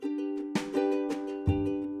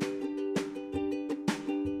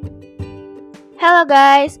Hello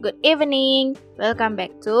guys, good evening. Welcome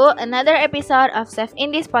back to another episode of Safe in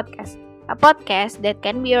this podcast, a podcast that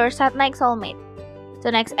can be your Satnight soulmate.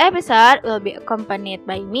 Tonight's episode will be accompanied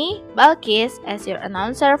by me, Balkis, as your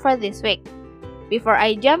announcer for this week. Before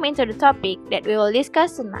I jump into the topic that we will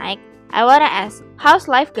discuss tonight, I wanna ask, how's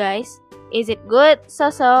life guys? Is it good,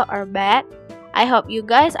 so-so, or bad? I hope you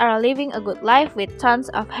guys are living a good life with tons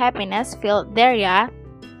of happiness filled there, yeah?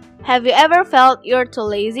 Have you ever felt you're too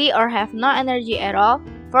lazy or have no energy at all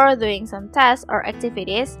for doing some tasks or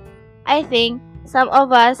activities? I think some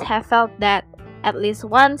of us have felt that at least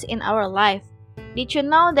once in our life. Did you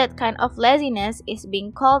know that kind of laziness is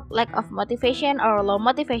being called lack of motivation or low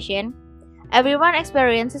motivation? Everyone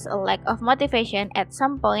experiences a lack of motivation at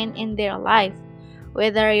some point in their life.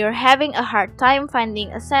 Whether you're having a hard time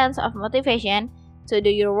finding a sense of motivation to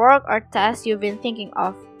do your work or tasks you've been thinking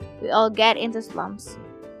of, we all get into slumps.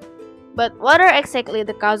 But what are exactly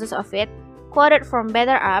the causes of it? Quoted from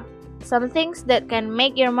Better Up, some things that can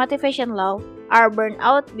make your motivation low are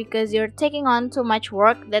burnout because you're taking on too much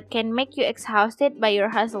work that can make you exhausted by your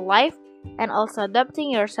hustle life, and also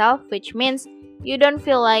doubting yourself, which means you don't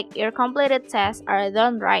feel like your completed tasks are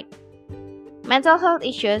done right. Mental health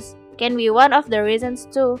issues can be one of the reasons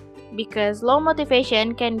too, because low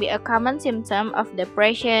motivation can be a common symptom of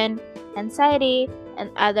depression, anxiety,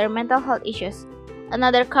 and other mental health issues.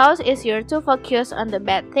 Another cause is you're too focused on the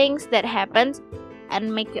bad things that happen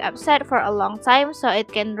and make you upset for a long time, so it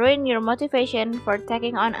can ruin your motivation for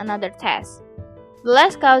taking on another task. The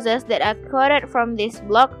last causes that are quoted from this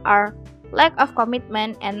blog are lack of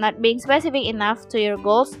commitment and not being specific enough to your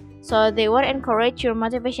goals, so they won't encourage your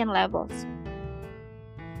motivation levels.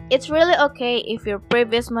 It's really okay if your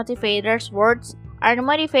previous motivators' words aren't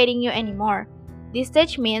motivating you anymore. This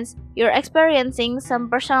stage means you're experiencing some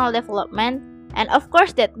personal development, and of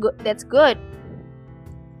course that's good.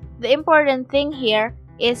 The important thing here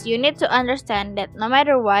is you need to understand that no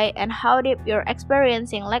matter why and how deep you're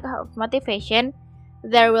experiencing lack of motivation,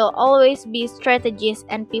 there will always be strategies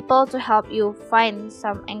and people to help you find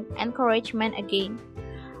some encouragement again.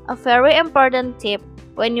 A very important tip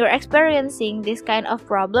when you're experiencing this kind of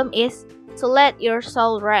problem is to let your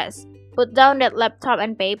soul rest. Put down that laptop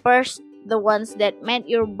and papers, the ones that made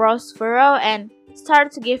your brows furrow, and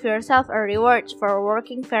start to give yourself a reward for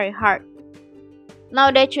working very hard.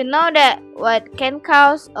 Now that you know that what can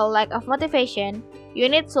cause a lack of motivation, you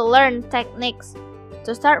need to learn techniques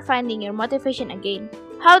to start finding your motivation again.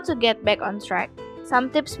 How to get back on track. Some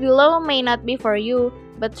tips below may not be for you,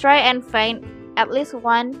 but try and find at least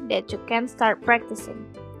one that you can start practicing.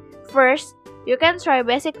 First, you can try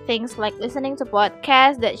basic things like listening to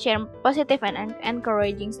podcasts that share positive and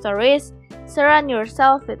encouraging stories. Surround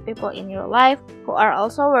yourself with people in your life who are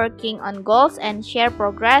also working on goals and share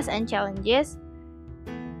progress and challenges.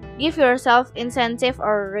 Give yourself incentive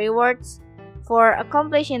or rewards for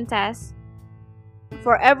accomplishing tasks.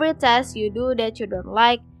 For every task you do that you don't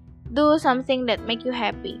like, do something that makes you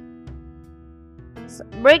happy.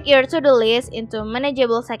 Break your to-do list into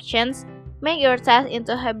manageable sections. Make your task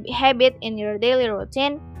into a habit in your daily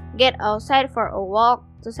routine. Get outside for a walk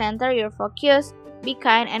to center your focus. Be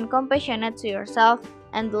kind and compassionate to yourself,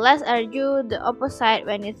 and less argue the opposite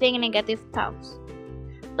when you think negative thoughts.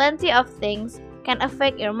 Plenty of things can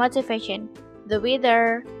affect your motivation: the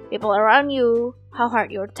weather, people around you, how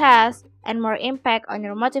hard your task, and more impact on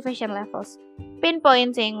your motivation levels.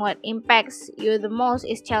 Pinpointing what impacts you the most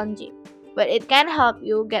is challenging, but it can help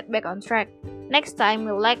you get back on track. Next time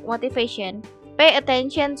you lack motivation, pay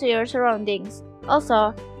attention to your surroundings.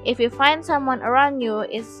 Also, if you find someone around you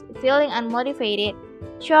is feeling unmotivated,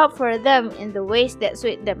 show up for them in the ways that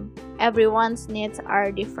suit them. Everyone's needs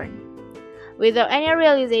are different. Without any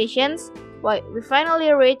realizations, we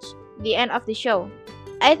finally reached the end of the show.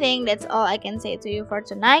 I think that's all I can say to you for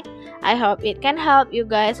tonight. I hope it can help you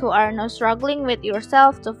guys who are now struggling with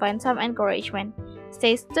yourself to find some encouragement.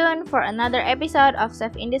 Stay tuned for another episode of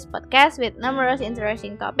Safe in this podcast with numerous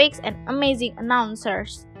interesting topics and amazing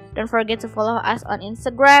announcers. Don't forget to follow us on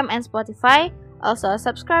Instagram and Spotify. Also,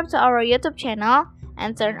 subscribe to our YouTube channel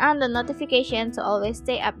and turn on the notification to always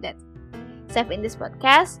stay updated. Safe in this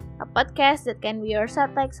podcast, a podcast that can be your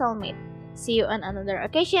Satnight soulmate. See you on another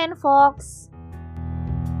occasion, folks!